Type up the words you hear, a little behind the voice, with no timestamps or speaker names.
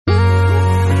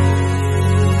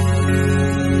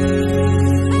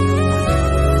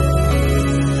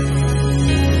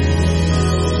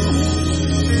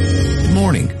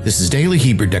This is Daily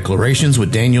Hebrew Declarations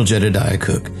with Daniel Jedediah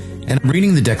Cook, and I'm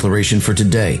reading the declaration for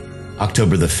today,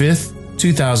 October the 5th,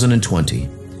 2020.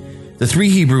 The three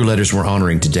Hebrew letters we're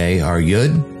honoring today are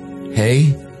Yud,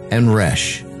 He, and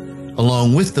Resh.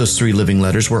 Along with those three living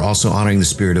letters, we're also honoring the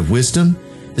Spirit of wisdom,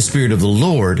 the Spirit of the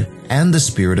Lord, and the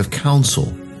Spirit of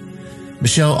counsel.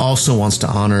 Michelle also wants to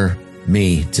honor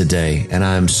me today, and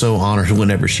I'm so honored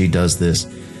whenever she does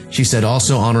this. She said,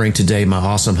 also honoring today my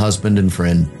awesome husband and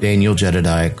friend, Daniel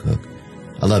Jedediah Cook.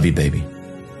 I love you, baby.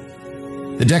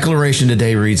 The declaration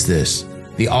today reads this: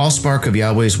 the allspark of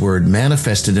Yahweh's word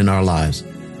manifested in our lives,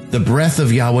 the breath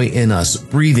of Yahweh in us,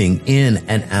 breathing in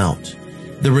and out,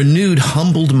 the renewed,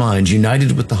 humbled mind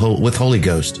united with Holy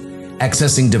Ghost,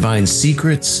 accessing divine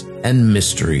secrets and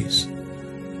mysteries.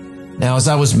 Now, as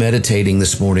I was meditating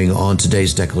this morning on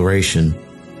today's declaration,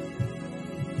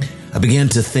 I began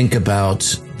to think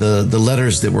about the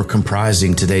letters that were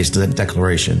comprising today's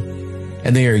declaration.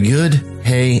 And they are Yud,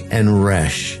 He, and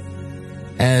Resh.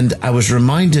 And I was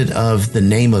reminded of the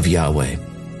name of Yahweh,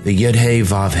 the Yud He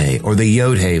Vav He, or the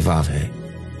Yod He Vav He.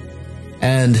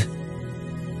 And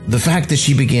the fact that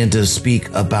she began to speak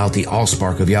about the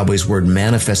allspark of Yahweh's word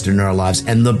manifested in our lives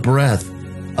and the breath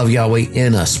of Yahweh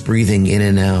in us, breathing in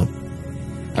and out.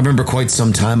 I remember quite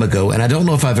some time ago, and I don't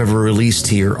know if I've ever released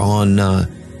here on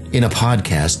in a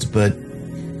podcast, but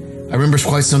I remember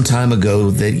quite some time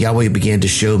ago that Yahweh began to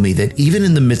show me that even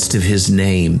in the midst of his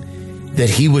name, that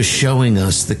he was showing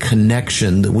us the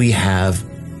connection that we have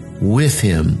with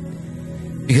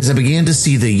him. Because I began to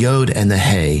see the Yod and the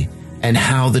He, and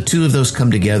how the two of those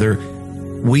come together.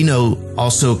 We know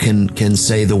also can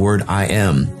say the word I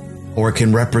am, or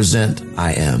can represent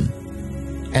I am.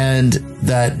 And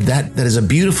that is a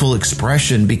beautiful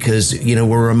expression, because, you know,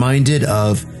 we're reminded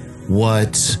of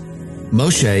what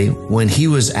Moshe, when he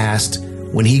was asked,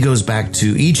 when he goes back to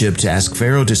Egypt to ask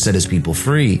Pharaoh to set his people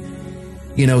free,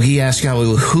 you know, he asked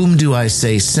Yahweh, whom do I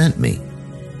say sent me?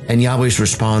 And Yahweh's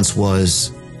response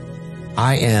was,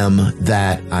 I am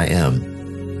that I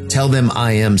am. Tell them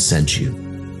I am sent you.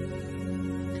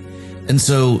 And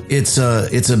so it's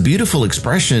a beautiful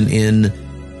expression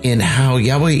in how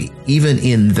Yahweh, even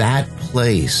in that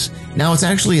place. Now, it's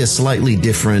actually a slightly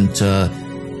different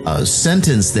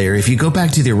sentence there. If you go back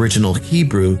to the original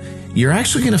Hebrew, you're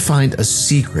actually going to find a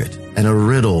secret and a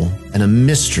riddle and a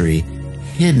mystery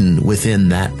hidden within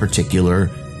that particular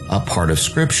part of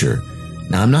Scripture.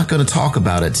 Now, I'm not going to talk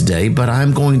about it today, but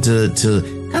I'm going to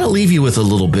kind of leave you with a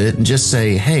little bit and just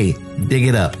say, hey, dig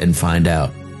it up and find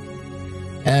out.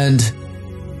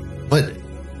 But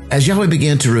as Yahweh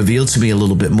began to reveal to me a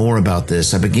little bit more about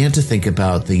this, I began to think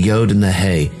about the Yod and the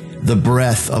He, the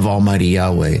breath of Almighty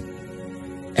Yahweh.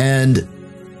 And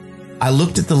I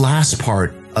looked at the last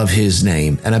part of his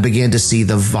name, and I began to see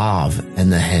the Vav and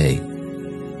the He.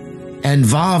 And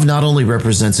Vav not only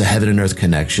represents a heaven and earth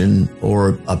connection,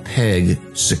 or a peg,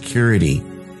 security,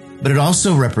 but it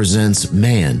also represents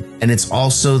man, and it's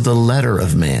also the letter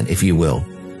of man, if you will.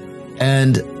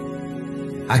 And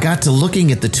I got to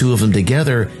looking at the two of them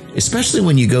together, especially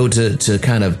when you go to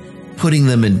kind of putting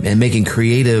them and making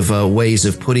creative ways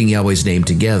of putting Yahweh's name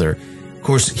together. Of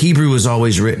course, Hebrew is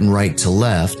always written right to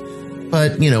left,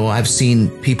 but, you know, I've seen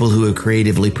people who have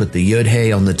creatively put the Yud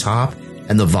He on the top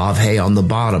and the Vav He on the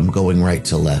bottom, going right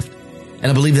to left. And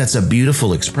I believe that's a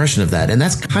beautiful expression of that. And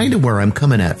that's kind of where I'm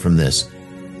coming at from this,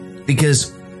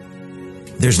 because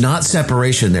there's not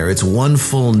separation there. It's one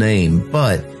full name.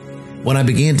 But when I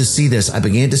began to see this, I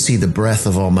began to see the breath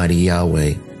of Almighty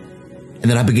Yahweh. And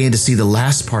then I began to see the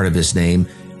last part of his name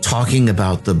talking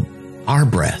about our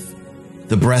breath,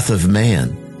 the breath of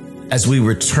man, as we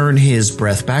return his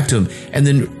breath back to him. And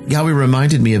then Yahweh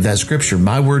reminded me of that scripture.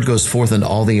 My word goes forth into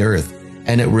all the earth,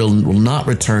 and it will not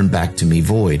return back to me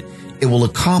void. It will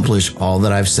accomplish all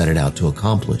that I've set it out to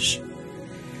accomplish.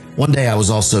 One day I was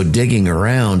also digging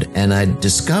around, and I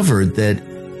discovered that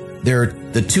there are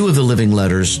the two of the living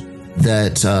letters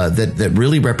that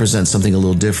really represent something a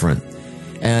little different.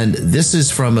 And this is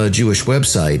from a Jewish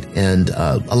website, and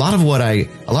a lot of what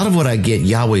I get,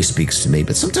 Yahweh speaks to me,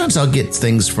 but sometimes I'll get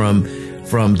things from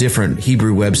different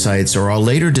Hebrew websites, or I'll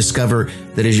later discover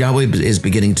that as Yahweh is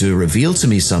beginning to reveal to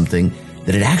me something,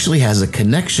 that it actually has a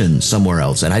connection somewhere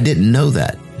else, and I didn't know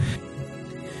that.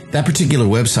 That particular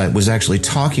website was actually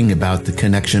talking about the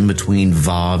connection between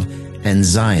Vav and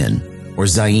Zion, or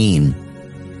Zayin.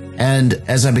 And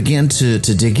as I began to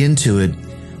dig into it,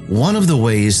 one of the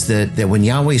ways that when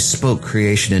Yahweh spoke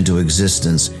creation into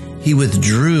existence, he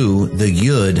withdrew the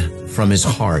Yud from his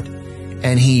heart,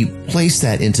 and he placed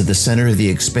that into the center of the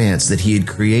expanse that he had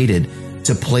created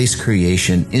to place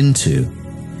creation into.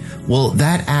 Well,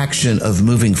 that action of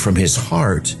moving from his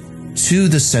heart to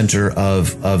the center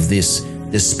of this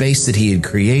space that he had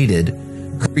created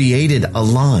a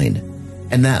line,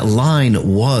 and that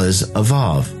line was a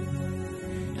Vav.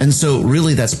 And so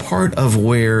really that's part of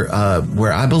where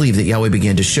I believe that Yahweh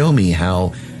began to show me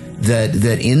how that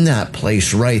in that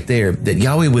place right there, that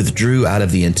Yahweh withdrew out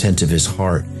of the intent of his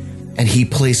heart, and he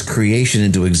placed creation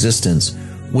into existence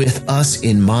with us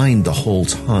in mind the whole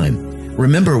time.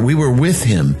 Remember, we were with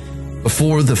him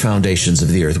before the foundations of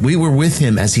the earth. We were with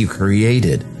him as he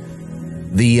created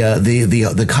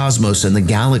the cosmos and the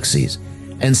galaxies.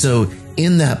 And so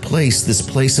in that place, this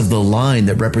place of the line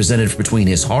that represented between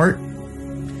his heart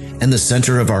and the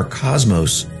center of our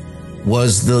cosmos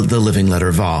was the living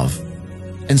letter Vav.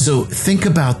 And so think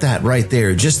about that right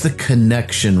there, just the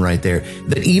connection right there,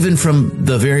 that even from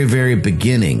the very, very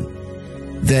beginning,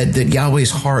 that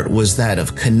Yahweh's heart was that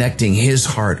of connecting his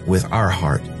heart with our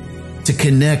heart, to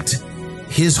connect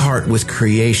his heart with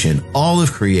creation, all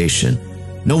of creation.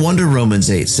 No wonder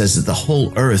Romans 8 says that the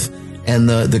whole earth and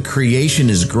the creation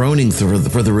is groaning for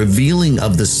the revealing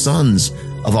of the sons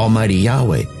of Almighty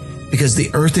Yahweh, because the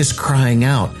earth is crying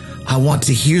out, I want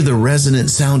to hear the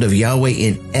resonant sound of Yahweh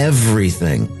in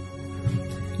everything.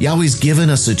 Yahweh's given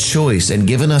us a choice and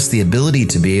given us the ability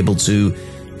to be able to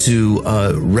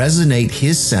resonate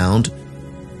his sound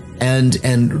and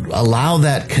allow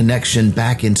that connection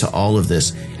back into all of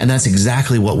this. And that's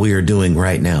exactly what we are doing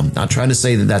right now. Not trying to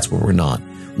say that that's where we're not.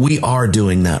 We are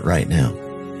doing that right now.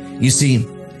 You see,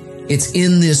 it's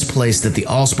in this place that the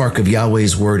allspark of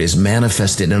Yahweh's word is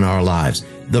manifested in our lives,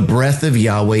 the breath of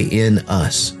Yahweh in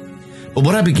us. But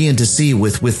what I began to see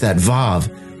with that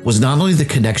Vav was not only the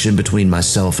connection between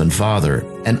myself and Father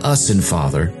and us and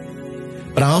Father,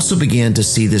 but I also began to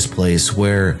see this place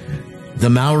where the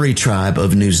Maori tribe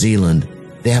of New Zealand,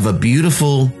 they have a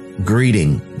beautiful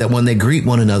greeting that when they greet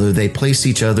one another, they place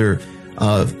each other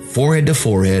forehead to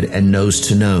forehead and nose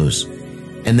to nose.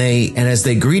 And as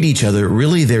they greet each other,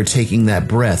 really they're taking that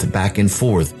breath back and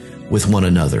forth with one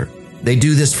another. They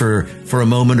do this for a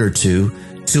moment or two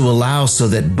to allow so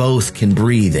that both can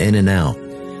breathe in and out.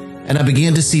 And I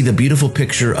began to see the beautiful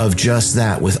picture of just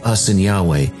that with us and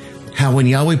Yahweh. How when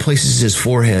Yahweh places his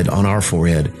forehead on our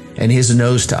forehead and his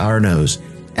nose to our nose,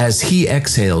 as he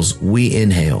exhales, we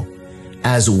inhale.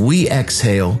 As we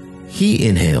exhale, he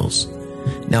inhales.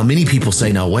 Now, many people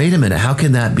say, now, wait a minute, how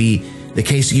can that be the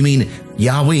case? You mean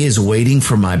Yahweh is waiting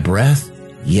for my breath?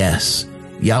 Yes.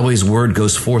 Yahweh's word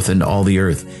goes forth into all the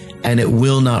earth, and it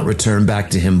will not return back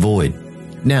to him void.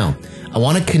 Now, I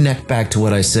want to connect back to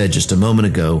what I said just a moment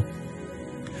ago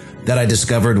that I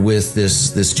discovered with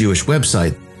this Jewish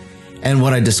website. And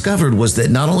what I discovered was that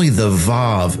not only the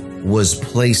Vav was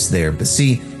placed there, but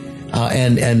see,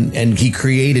 and he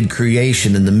created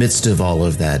creation in the midst of all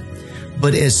of that.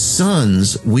 But as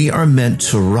sons, we are meant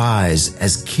to rise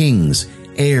as kings,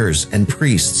 heirs, and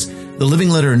priests. The living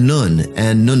letter Nun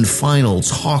and Nun final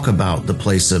talk about the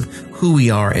place of who we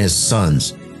are as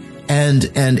sons. And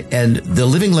the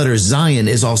living letter Zion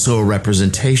is also a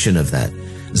representation of that.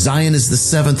 Zion is the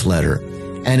seventh letter,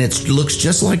 and it looks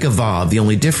just like a Vav. The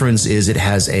only difference is it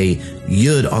has a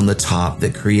Yud on the top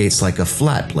that creates like a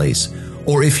flat place,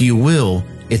 or if you will,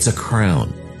 it's a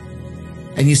crown.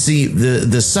 And you see,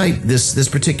 the site, this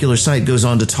particular site goes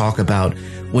on to talk about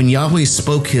when Yahweh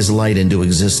spoke his light into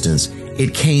existence,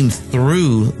 it came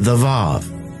through the Vav.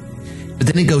 But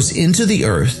then it goes into the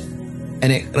earth,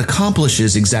 and it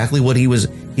accomplishes exactly what he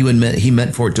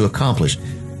meant for it to accomplish.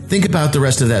 Think about the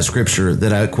rest of that scripture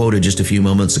that I quoted just a few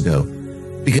moments ago,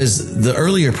 because the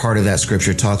earlier part of that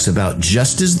scripture talks about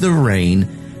just as the rain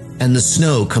and the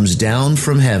snow comes down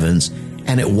from heavens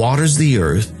and it waters the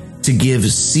earth to give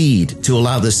seed, to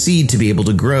allow the seed to be able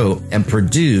to grow and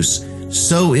produce,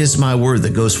 so is my word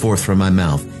that goes forth from my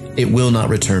mouth. It will not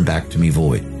return back to me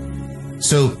void.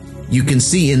 So you can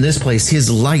see in this place,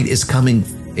 his light is coming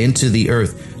into the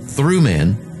earth through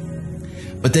man,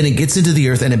 but then it gets into the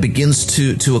earth and it begins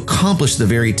to accomplish the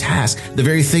very task, the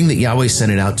very thing that Yahweh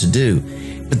sent it out to do.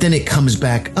 But then it comes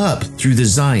back up through the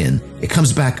Zion. It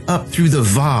comes back up through the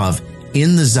Vav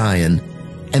in the Zion,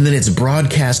 and then it's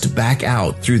broadcast back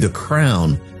out through the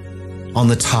crown on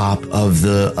the top of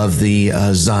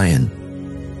the Zion.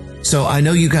 So I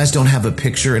know you guys don't have a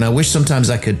picture, and I wish sometimes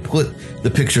I could put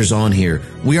the pictures on here.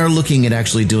 We are looking at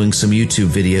actually doing some YouTube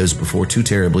videos before too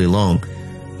terribly long,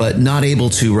 but not able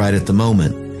to right at the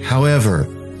moment. However,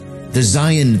 the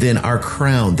Zion, then our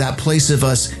crown, that place of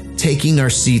us taking our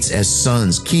seats as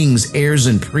sons, kings, heirs,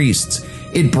 and priests,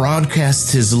 it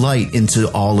broadcasts his light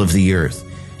into all of the earth.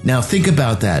 Now think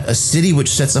about that. A city which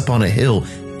sets up on a hill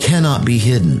cannot be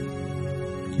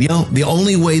hidden. The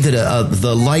only way that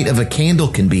the light of a candle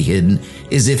can be hidden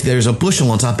is if there's a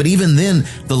bushel on top. But even then,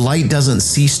 the light doesn't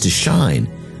cease to shine.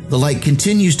 The light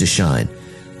continues to shine.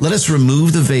 Let us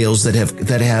remove the veils that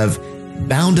have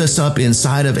bound us up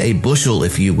inside of a bushel,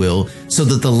 if you will, so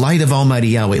that the light of Almighty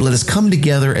Yahweh, let us come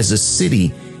together as a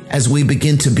city as we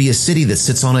begin to be a city that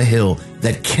sits on a hill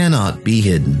that cannot be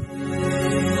hidden.